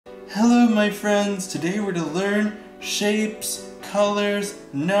Hello my friends, today we're to learn shapes, colors,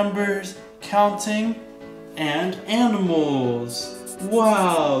 numbers, counting, and animals.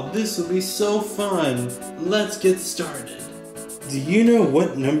 Wow, this will be so fun. Let's get started. Do you know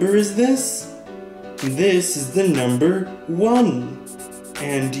what number is this? This is the number 1.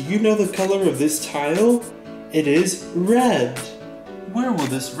 And do you know the color of this tile? It is red. Where will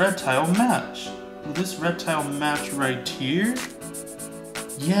this red tile match? Will this red tile match right here?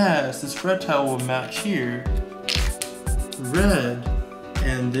 Yes, this red tile will match here. Red.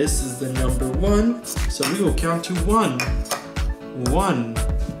 And this is the number 1, so we will count to 1. 1.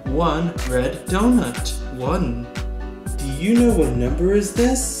 1 red donut. 1. Do you know what number is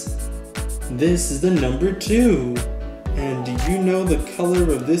this? This is the number 2. And do you know the color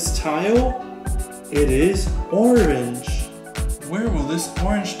of this tile? It is orange. Where will this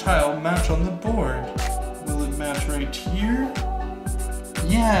orange tile match on the board? Will it match right here?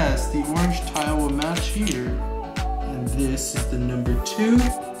 Yes, the orange tile will match here. And this is the number 2,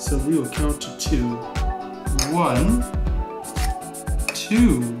 so we will count to 2. 1,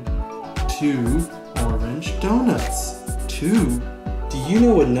 2. 2 orange donuts. 2. Do you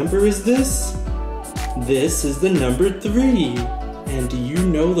know what number is this? This is the number 3. And do you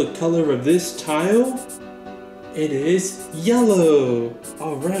know the color of this tile? It is yellow.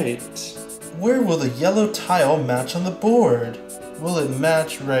 Alright. Where will the yellow tile match on the board? Will it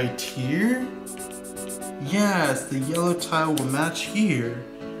match right here? Yes, the yellow tile will match here.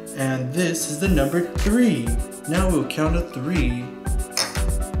 And this is the number 3. Now we'll count to 3.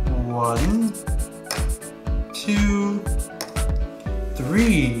 1, 2,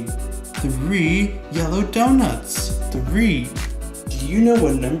 3. 3 yellow donuts. 3. Do you know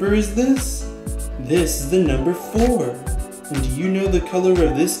what number is this? This is the number 4. And do you know the color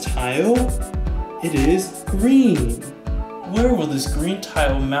of this tile? It is green. Where will this green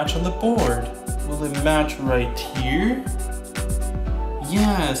tile match on the board? Will it match right here?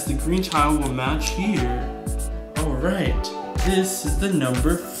 Yes, the green tile will match here. Alright, this is the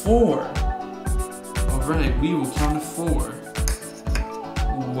number 4. Alright, we will count to 4.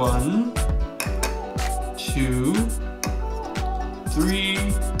 1, 2,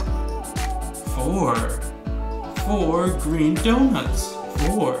 3, 4. 4 green donuts.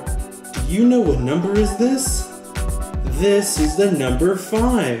 4. Do you know what number is this? This is the number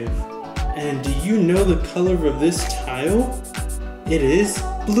 5. And do you know the color of this tile? It is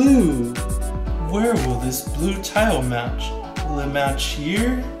blue. Where will this blue tile match? Will it match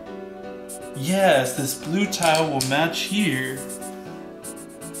here? Yes, this blue tile will match here.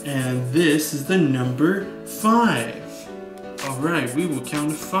 And this is the number 5. Alright, we will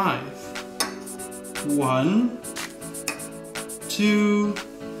count to 5. 1, 2,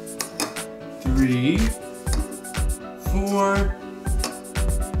 3, 4,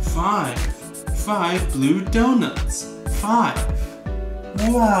 5. 5 blue donuts. 5.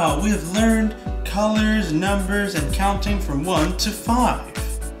 Wow, we have learned colors, numbers, and counting from 1 to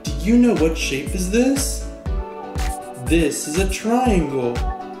 5. Do you know what shape is this? This is a triangle.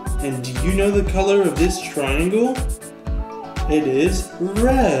 And do you know the color of this triangle? It is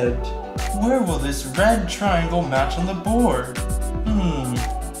red. Where will this red triangle match on the board?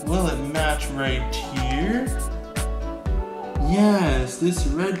 Will it match right here? Yes, this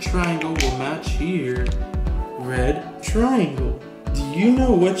red triangle will match here. Red triangle. Do you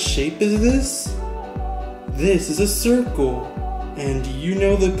know what shape is this? This is a circle. And do you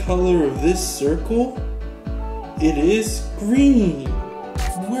know the color of this circle? It is green.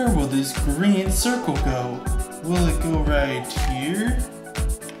 Where will this green circle go? Will it go right here?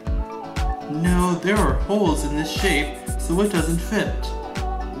 No, there are holes in this shape, so it doesn't fit.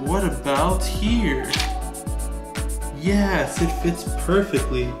 What about here? Yes, it fits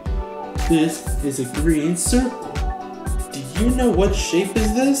perfectly. This is a green circle. Do you know what shape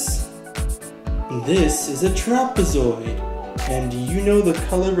is this? This is a trapezoid. And do you know the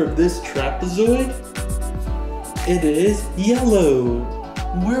color of this trapezoid? It is yellow.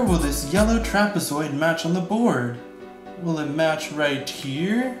 Where will this yellow trapezoid match on the board? Will it match right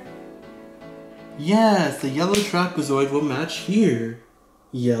here? Yes, the yellow trapezoid will match here.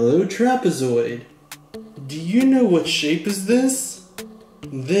 Yellow trapezoid. Do you know what shape is this?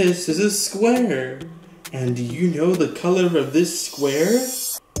 This is a square. And do you know the color of this square?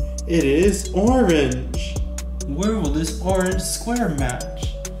 It is orange. Where will this orange square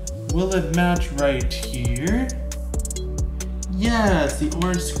match? Will it match right here? Yes, the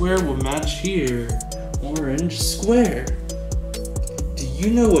orange square will match here. Orange square. Do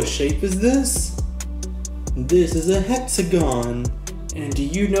you know what shape is this? This is a hexagon. And do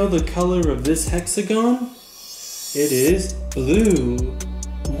you know the color of this hexagon? It is blue.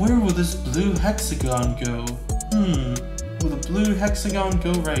 Where will this blue hexagon go? Will the blue hexagon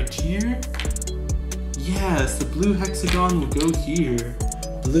go right here? Yes, the blue hexagon will go here.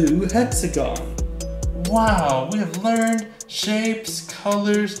 Blue hexagon. Wow, we have learned shapes,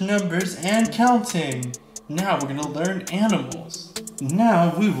 colors, numbers, and counting. Now we're gonna learn animals.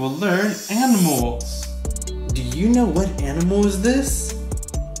 Now we will learn animals. Do you know what animal is this?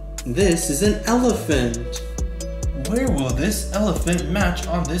 This is an elephant. Where will this elephant match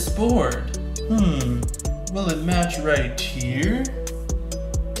on this board? Will it match right here?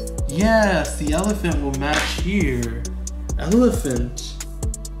 Yes, the elephant will match here. Elephant.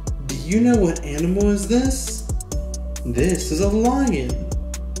 Do you know what animal is this? This is a lion.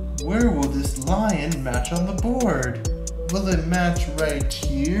 Where will this lion match on the board? Will it match right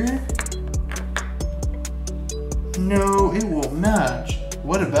here? No, it won't match.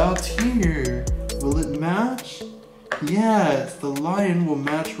 What about here? Will it match? Yes, the lion will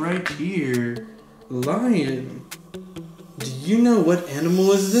match right here. Lion. Do you know what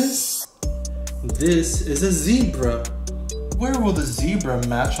animal is this? This is a zebra. Where will the zebra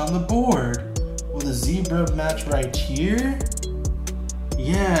match on the board? Will the zebra match right here?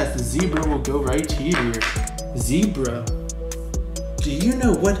 Yes, the zebra will go right here. Zebra. Do you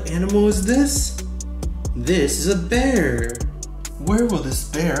know what animal is this? This is a bear. Where will this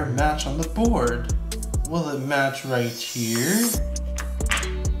bear match on the board? Will it match right here?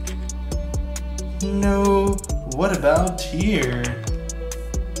 No. What about here?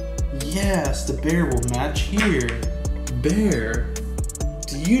 Yes, the bear will match here. Bear.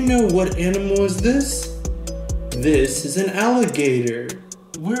 Do you know what animal is this? This is an alligator.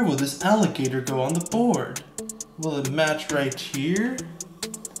 Where will this alligator go on the board? Will it match right here?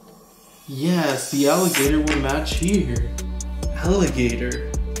 Yes, the alligator will match here. Alligator.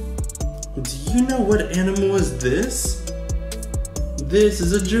 Do you know what animal is this? This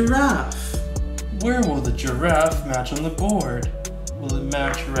is a giraffe. Where will the giraffe match on the board? Will it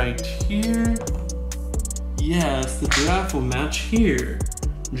match right here? Yes, the giraffe will match here.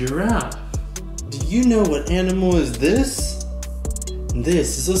 Giraffe. Do you know what animal is this?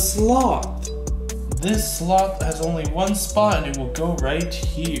 This is a sloth. This sloth has only one spot and it will go right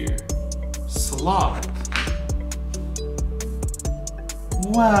here. Sloth.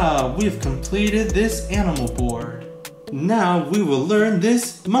 Wow, we've completed this animal board. Now we will learn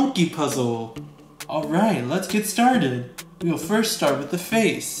this monkey puzzle. Alright, let's get started. We will first start with the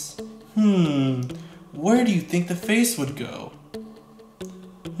face. Where do you think the face would go?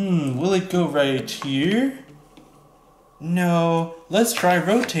 Will it go right here? No, let's try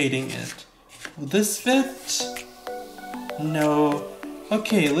rotating it. Will this fit? No.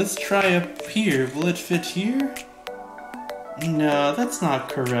 Okay, let's try up here. Will it fit here? No, that's not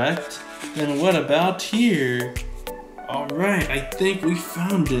correct. Then what about here? Alright, I think we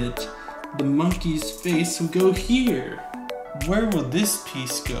found it. The monkey's face will go here. Where will this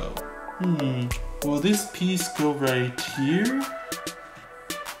piece go? Will this piece go right here?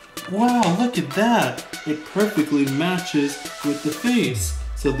 Wow, look at that! It perfectly matches with the face.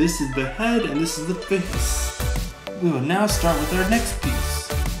 So this is the head and this is the face. We will now start with our next piece.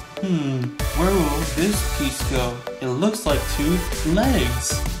 Where will this piece go? It looks like two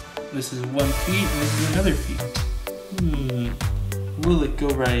legs. This is one feet and this is another feet. Will it go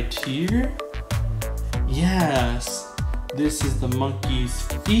right here? Yes. This is the monkey's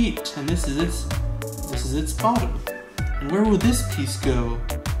feet and this is its bottom. And where will this piece go?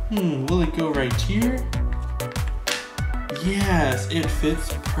 Will it go right here? Yes, it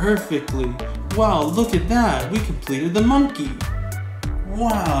fits perfectly. Wow, look at that. We completed the monkey.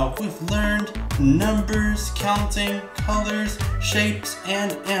 Wow, we've learned numbers, counting, colors, shapes,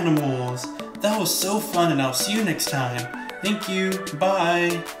 and animals. That was so fun and I'll see you next time. Thank you.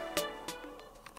 Bye.